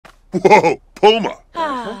Whoa, Poma!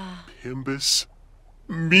 Ah. Pimbus,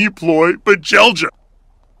 Meeploy, Bajelja!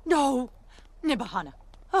 No, Nibahana.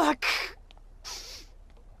 Ugh.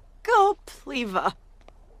 Go, Pleva.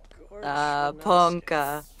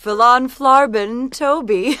 Ponka. Philan Flarbin,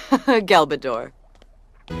 Toby, Gelbador.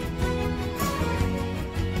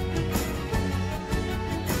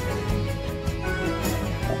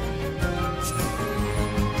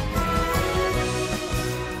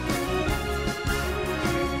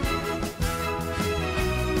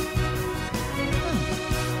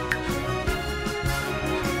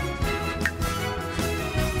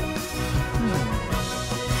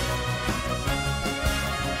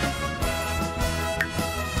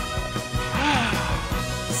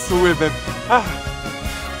 Swimming.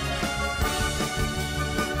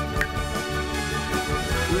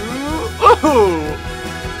 Ooh.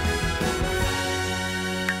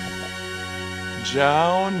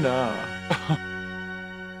 Jauna.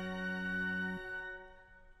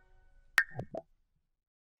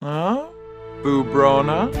 Huh?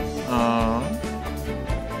 Bubrona?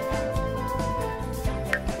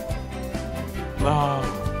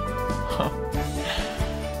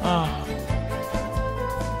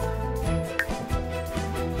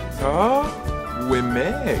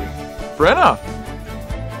 Wime. Brenna.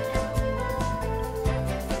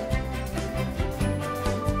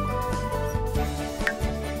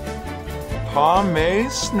 Pame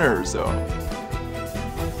Snurzo.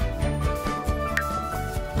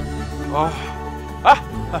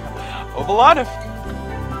 Ovalatif.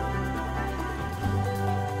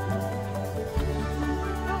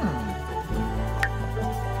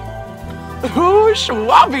 Ooh,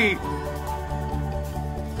 Schwabi.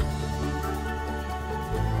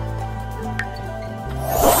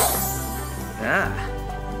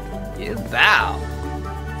 You bow.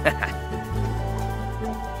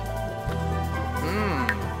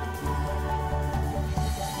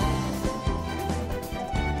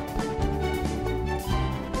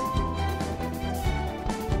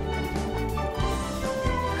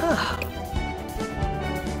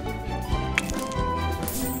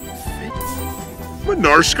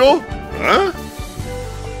 Menarskal? Huh?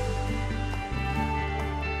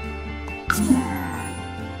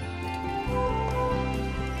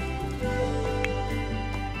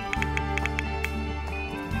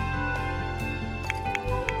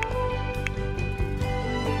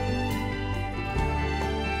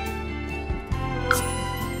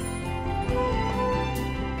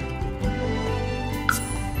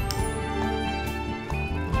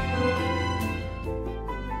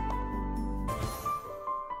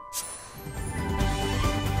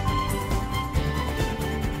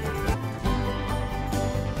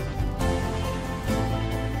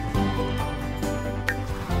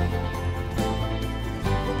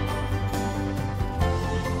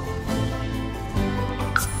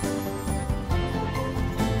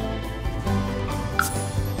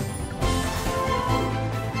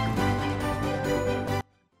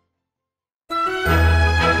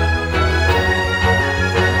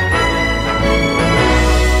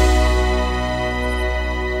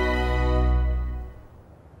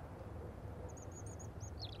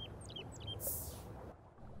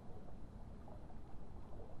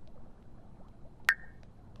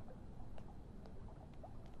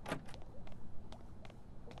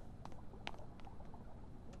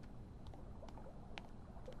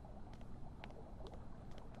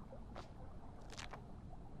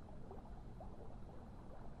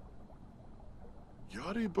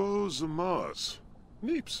 Yaribo Zamaz.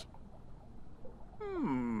 Neeps.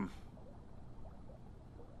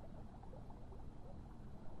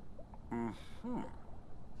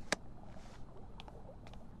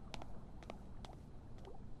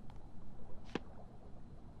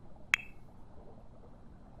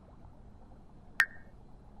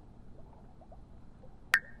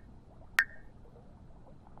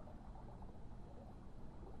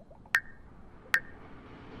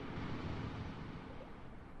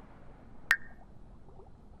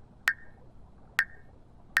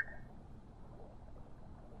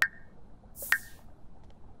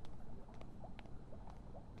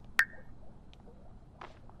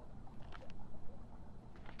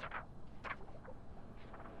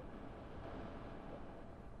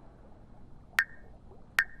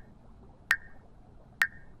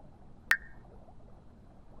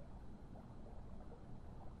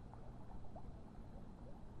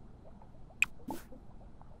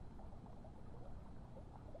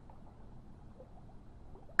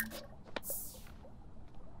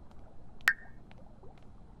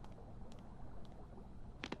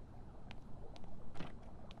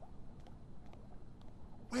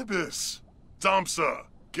 Wibis. Damsa.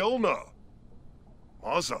 Gilna.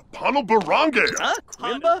 Maza Panel Barange. Huh?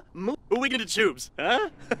 Quimba? Who we gonna tubes? Huh?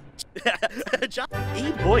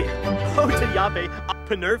 E-boy. Hotayabe.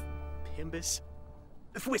 Panerv. Pimbus.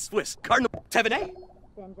 Fwis. Cardinal. Tevene.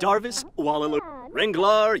 Darvis. Wallalu.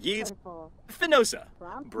 Ringlar. Yeeds. Finosa.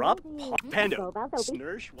 Brop. Pando.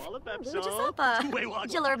 Snursh. Wallabepson.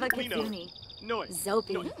 Jalurba Kathuni. Noise.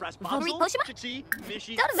 Zopi. Raspuzzle. Poshima. Chichi.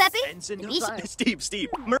 Mishi. Go to Zeppy. Ensign. Nisha. Steve.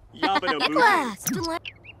 Yabano. Nicholas.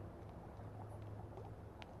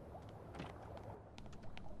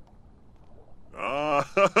 Ah,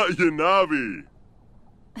 Yanavi.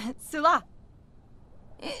 Sula.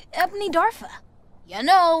 Ebony Darfa. You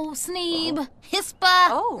know, Sneeb. Hispa.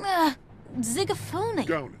 Oh. Zigafuni.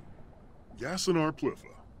 Gownin. Yassinar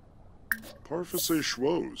Plifa. Parfase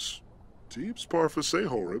Schwoz. Teeps Parfase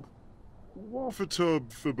Horib. Wafatub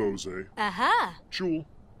Fibose. Aha. Chul.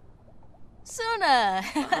 Suna.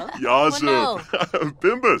 Yazub.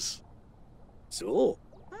 Bimbus. So.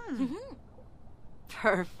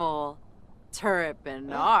 Purple.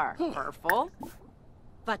 Turripinar. Purple.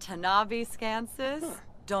 Vatanavi Scansis.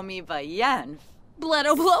 Domiva Yenf.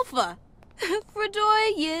 Bledo Blofa.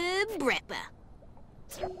 Fredoy Yib Brepa.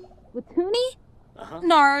 Watuni?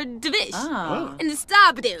 Nar Divish. Ah. And the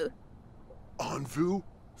Stabdu. Anvu.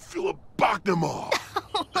 Filibaknamov.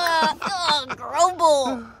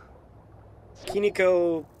 Grobel.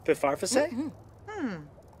 Kiniko Pifarfase?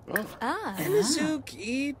 Enizuke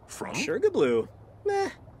E. From? Sugarblue.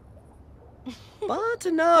 Meh.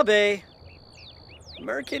 Watanabe.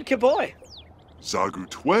 Merkid Kaboy.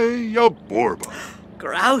 Zagutwe Yaborba.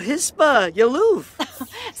 Grau Hispa. Yaloof.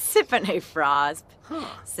 Sipane Frosp.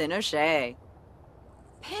 Sinoshe.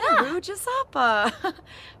 Pinaru Jasapa.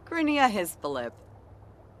 Grinia Hispalip.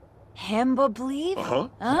 Hemba Bleep. Uh-huh.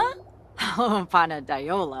 Huh?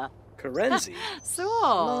 Panadiola. Karenzi.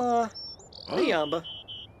 Soul. Liamba.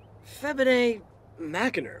 Febine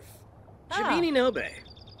Macanerv. Jabini Nobe.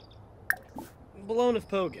 Blown of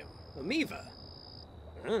Pogim. Amiva.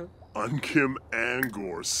 Unkim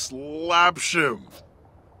Angor Slapshim.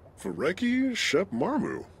 Fareki Shep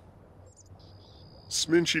Marmu.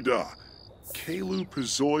 Sminchida. Kalu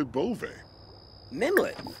Pizoi Bove.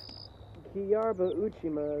 Mimlet. Kiarba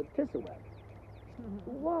Uchima Tisawak.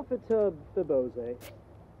 Wafata Bibose.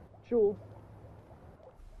 Chul.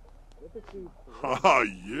 Haha,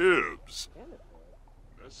 Yibs.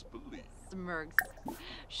 Best believe. Smurgs.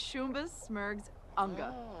 Shumba Smurgs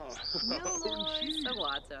Unga. Milloy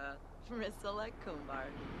Sawata. Priscilla Kumbar.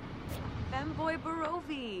 Femboy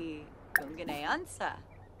Barovi. Kungane Ansa.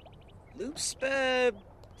 Loopspe.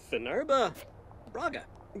 Finerba. Braga.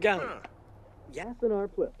 Gown. Yathanar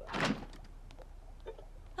Plifa.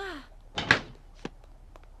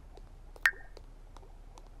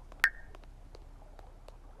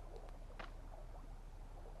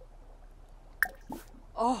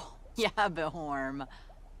 Oh, yeah, Behorm.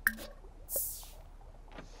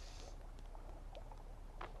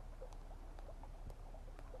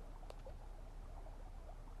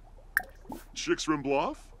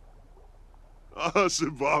 Chixrimbloff? Ah,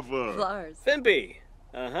 Sibava. Flars. Fimpy.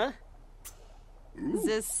 Uh-huh.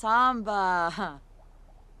 Zisamba.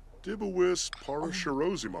 Dibawis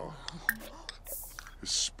Parasharozima.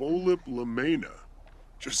 Hispolip Lamena.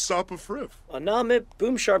 Jasapa Frif. Anamip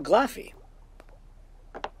Boomsharp Glaffy.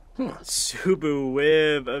 Subu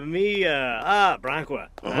Wib Amia. Branqua.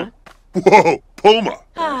 Whoa, Poma.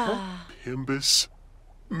 Pimbus.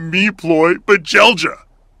 Meploy Bajelja.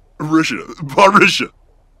 Barisha.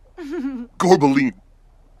 Gorbaline.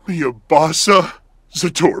 Miabasa.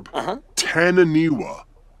 Zatorb. Tananiwa.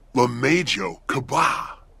 Lamajo.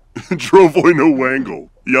 Kaba. Drovoi no Wangle.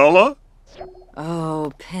 Yala?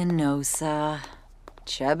 Oh, Pinosa.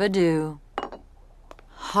 Chebadoo.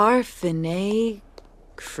 Harfine.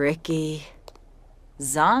 Cricky.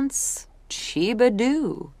 Zance.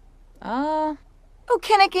 Chibadoo.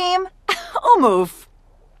 Ukinagame. Omoof.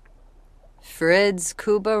 Fridz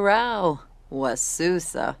Kubarao.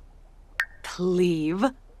 Wasusa.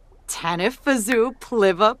 Pleve. Tanifazoo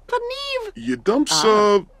Pliva Paneve.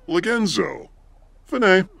 Yedumsa Legenzo.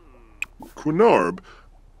 Fine. Quinarb.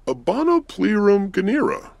 Abano Plirum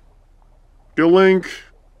Ganira. Gilink.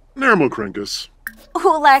 Nermokrenkus.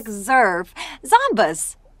 Ulak Zerv.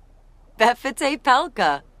 Zombas. Befite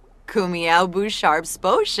Pelka. Kumiaubu Sharp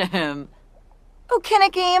Sposhim.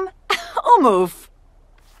 Ukinagame. Omoof.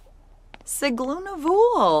 Sigluna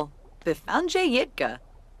Vool. Bifanje Yitka.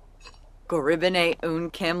 Goribine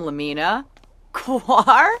Unkim Lamina.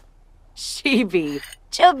 Quar. Shibi.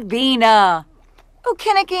 Jabina.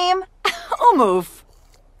 Ukinagame. Omoof.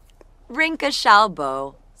 Rinka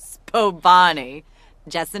Shalbo. Spobani.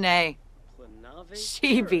 Jessene.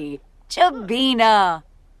 Shibi, Jabina.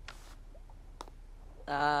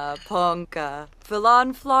 Ponka,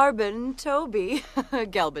 Philan Flarben, Toby,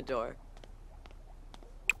 Gelbador.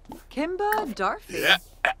 Kimba, Darfy.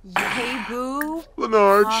 Yebu,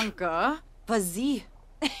 Lenarge. Ponka, Vazi,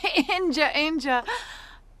 Inja,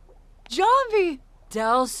 Javi,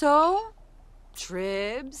 Delso,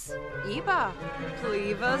 Tribs, Iba,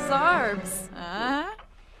 Pleva, Zarbs.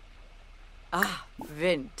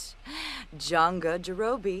 Vint, Jonga,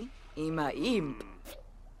 Jerobi, Ima Imp.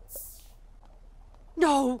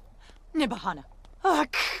 No, Nibahana.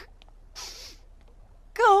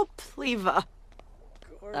 Go, Pleva.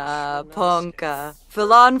 Ponka,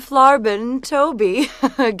 Philan Flarben, Toby,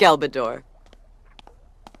 Gelbador.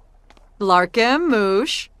 Larkim,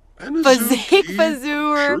 Moosh, Fazik,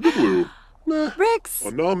 Fazur, Sugarblue. Rix,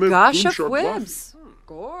 Anamit, Gasha, Boomsharp, Wibs,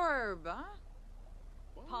 Gorb,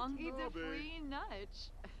 Pongi, the Free Nudge,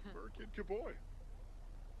 Kid Kaboy.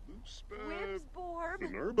 Loose Wibs, Borb,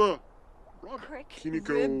 Minerva. Rock. Crick,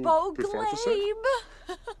 Kiniko. Ribbo, Bifarfasek.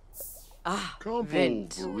 Glabe. Compo. Vint,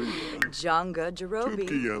 Varilla. Jonga, Jerobi,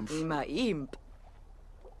 Tupki-Yemph. Ima Imp.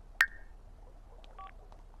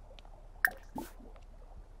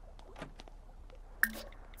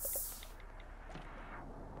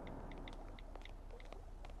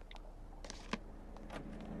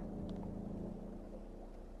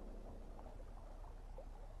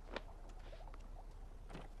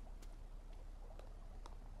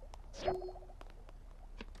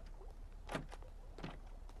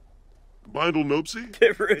 Bindle Nopsy.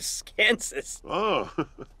 Piverus, Kansas.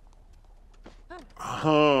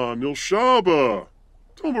 Nilshaba.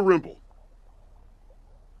 Toma Rimple.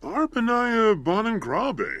 Arpanaya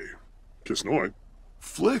Bonangrabe. Kisnoy.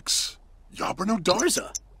 Flicks. Yabrano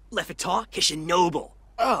Darza. Darza. Lefita, Kishinoble.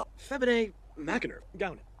 Oh, Febine, Mackiner,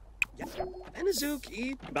 Gownet. Benazuk,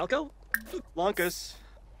 E. Balco. Lonkus.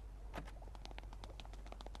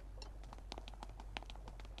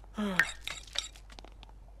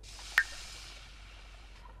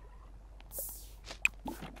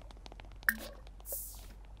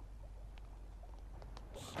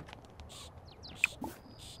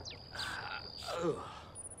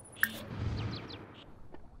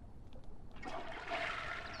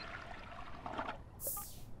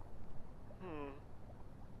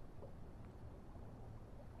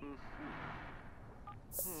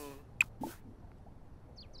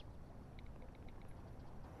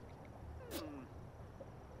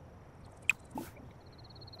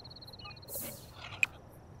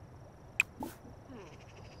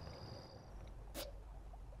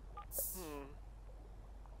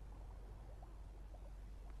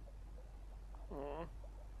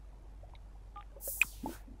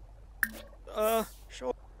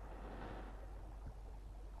 Sure.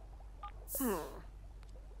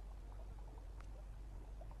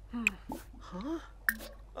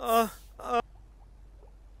 Huh?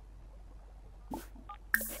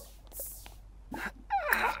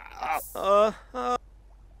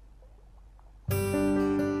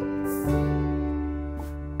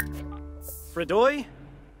 Fredoy?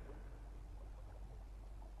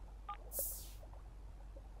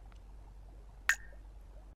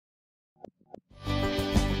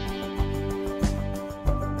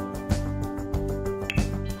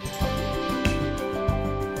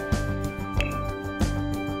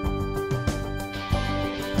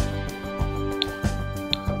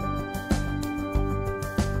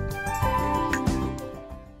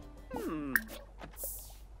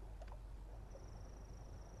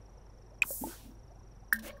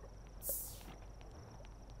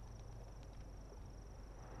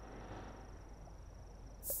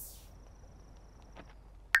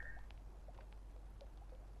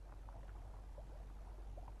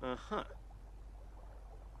 Uh-huh.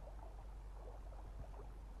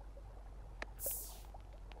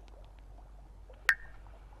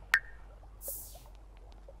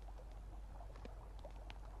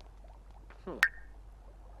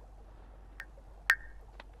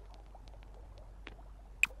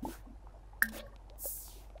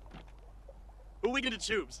 Who we gonna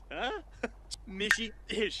choose, huh? Mishi,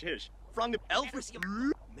 hish. From the Elfris,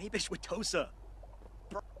 Mabish Witosa.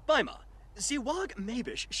 Bima, Siwag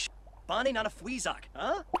Mabish, Bani Nana Fweezak,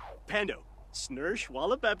 huh? Pando, Snursh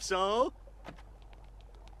Wallapepso.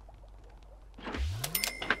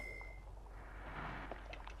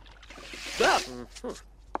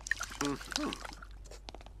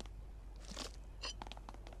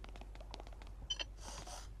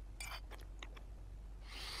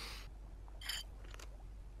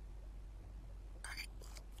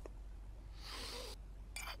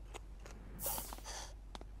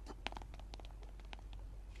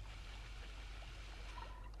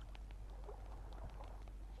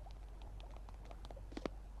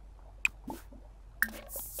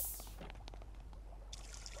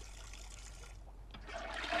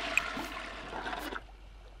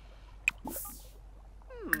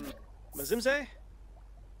 Mazimze?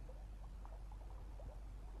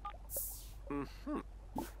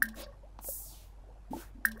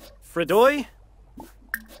 Fredoy?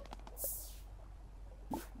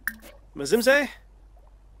 Mazimze?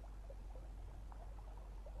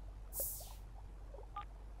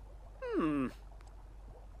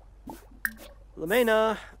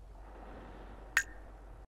 Lamena.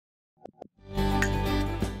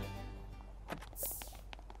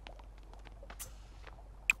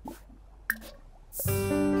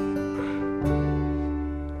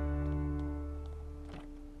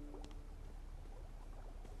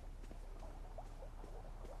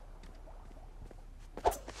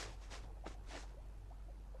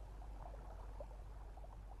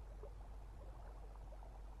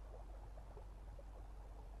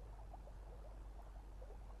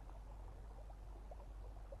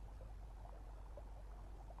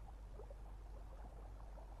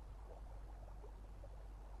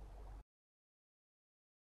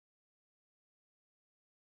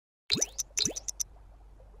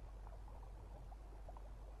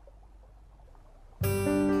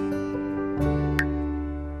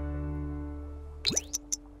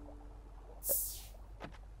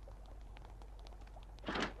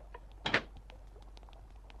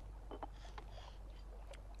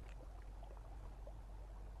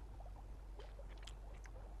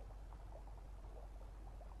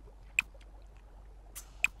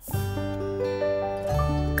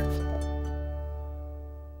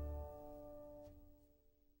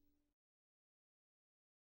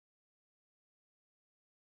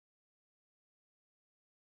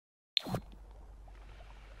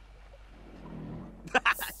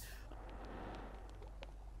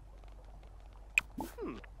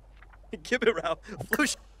 Give it round.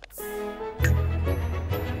 Flush.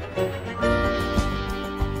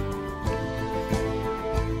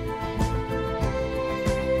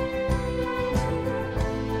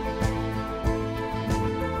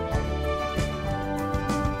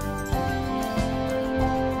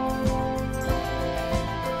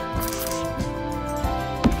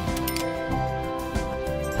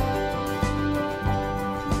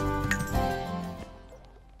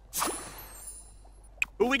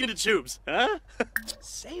 Hooligan to tubes, huh?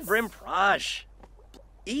 Savrim Prash.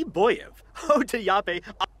 E Boyev. Ho to Yape.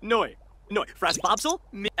 Noi. Fras Bobsel.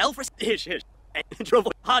 Elfris. Hish. And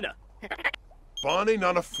Drovo. Hana. Bonnie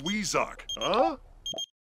not a fweezok, huh?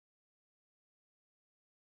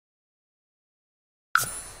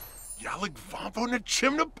 Yalik Vampo na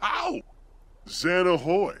Chimna Pow!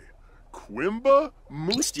 Xanahoy. Quimba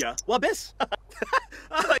Moose. Mustia. Wabis.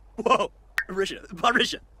 Whoa.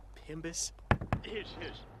 Barisha. Pimbus. Hish.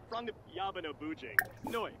 From the Yabano Bujing.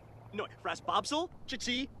 Noi. Fras Bobsel.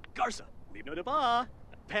 Chichi. Garza. Leave no deba.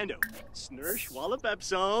 Pando. Snursh.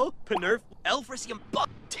 Wallabepso. Penerf. Elfrisium.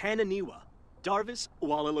 Tananiwa. Darvis.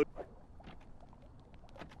 Wallalo.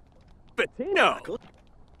 Betino.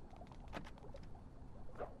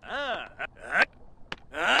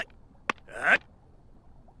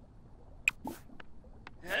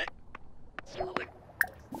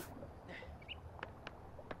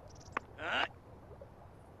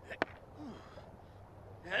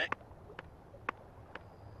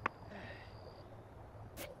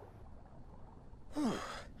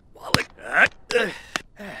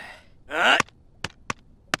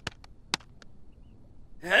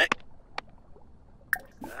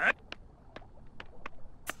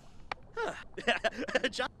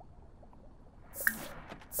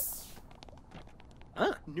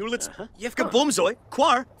 Newlitz, Yevka Bomzoy,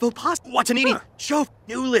 Quar, Vopas, Watanini, Shov,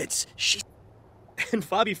 Newlitz, She, and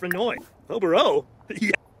Fabi Frenoy, Obero,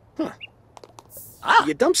 yeah.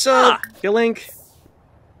 Yadumsa, Gillink,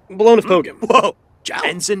 Blown of Pogum. Whoa,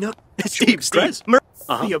 Ensign, Steve,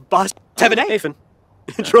 Your boss, Tevin, Athan,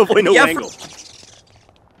 Trovoy no angle.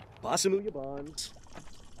 Bossamuya Bonds.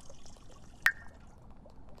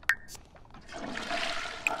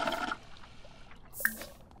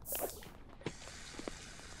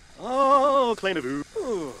 Oh, Clainavoo.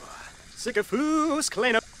 Sickafoos,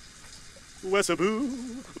 Clainavoo.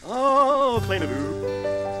 Wessaboo. Oh, Clainavoo.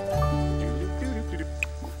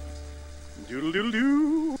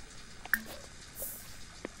 Doodle-doodle-doo.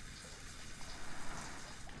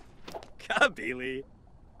 Kabili.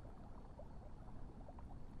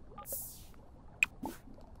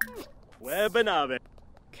 Webanave.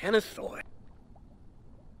 Kennethoy.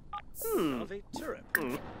 Ave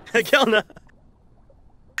Turip. Kelna.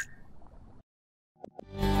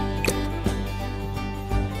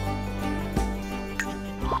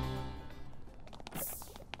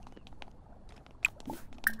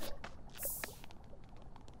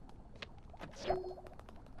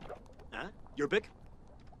 Your big?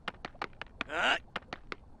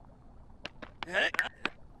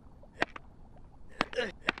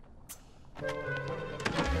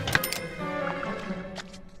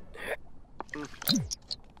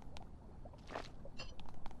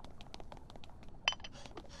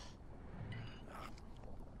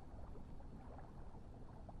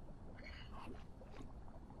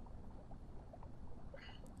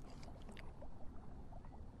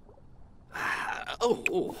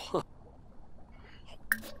 Oh.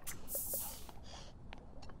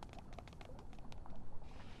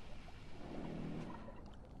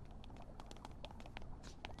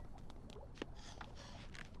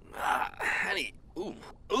 Honey. Ooh.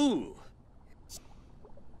 Ooh.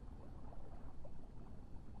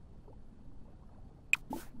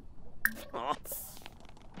 Aw.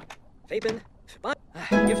 Fapen.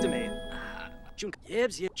 Gift to me. Junk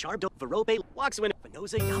Yibs, Yib, Chardo, Verope, Waxwin,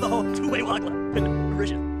 Venosa, Yabo, Two-Way Wagla,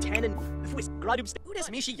 Version, Tannen, Fwis, Gradub, Udas,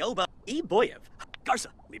 Mishi, Yoba, E. Boyev, Garza,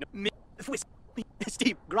 Lina, Fwis,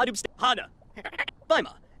 Steve, Gradub, Hana,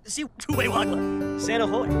 Bima, See, Two-Way Wagla, Santa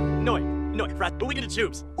Hoy, Noi, Frat, moving into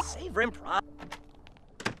tubes, Save Rim Prop.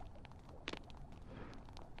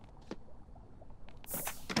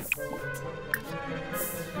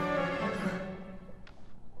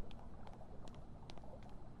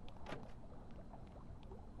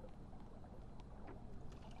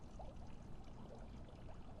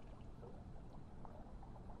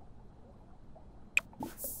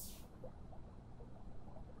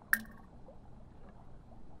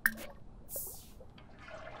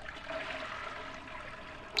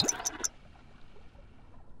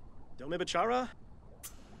 Domibachara?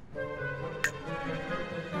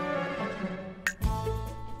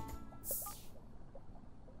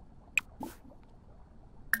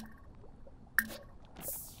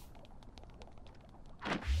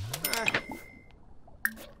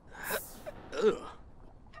 Ugh.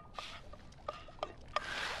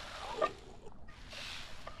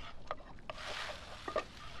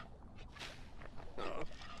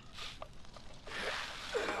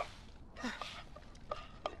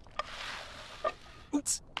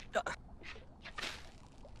 Oops.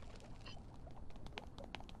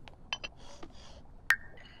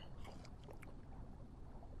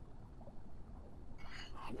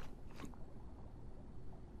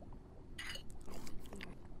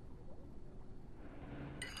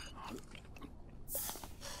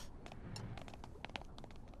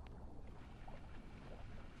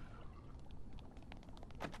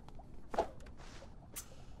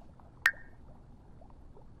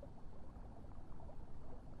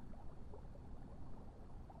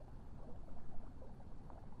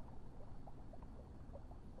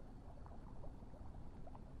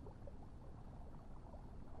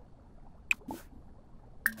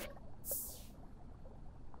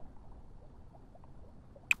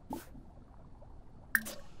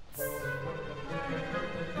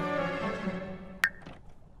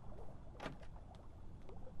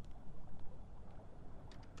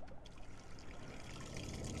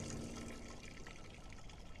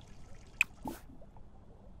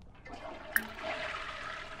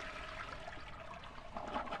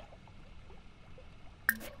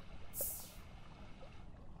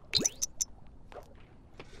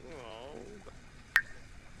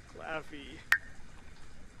 Claffy.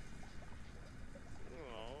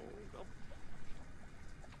 Oh,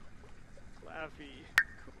 Claffy.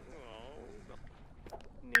 Oh,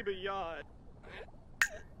 Neighbor Yard.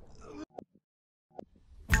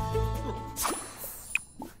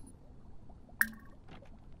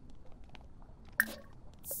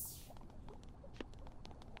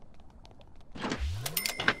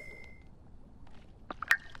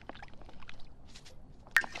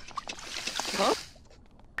 Huh?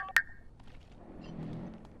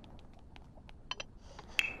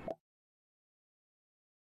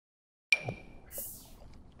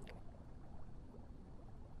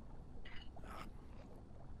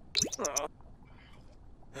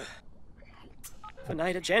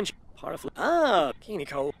 Fanita Genj, Paraflu. Ah,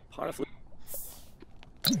 Kiniko, Paraflu.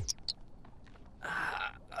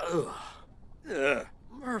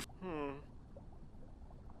 Murph.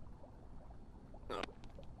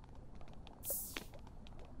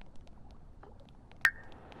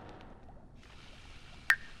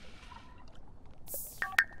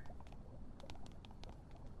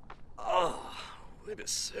 Oh,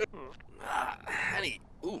 Libis. Honey.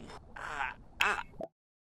 Ooh.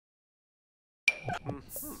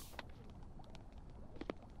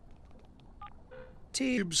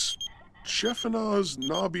 Tebes, Chefanaz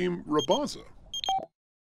Nabim Rabaza.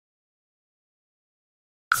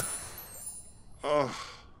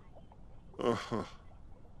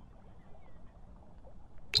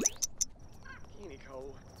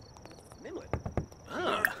 Kiniko. Mimlet.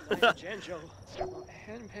 Janjo.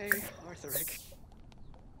 Henpei Arthuric.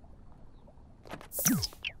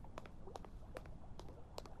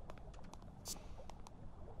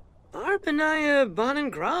 Arpanaya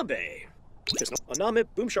Bonangrabe. Anamit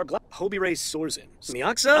Boomshar Gla Hobie Ray Sorzin.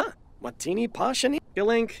 Miaxa? Matini Pashani.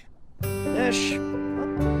 Gilink. Nesh.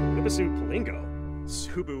 Wibasu Palingo.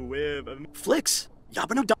 Subu Wib. Flicks.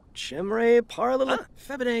 Yabano da. Chimre parla.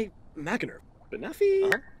 Febine Mackiner. Benafi.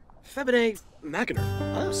 Febine Mackiner.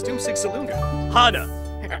 Stum sig salunga. Hana.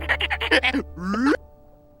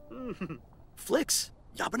 Flicks.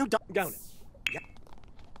 Yabano da. Gownin.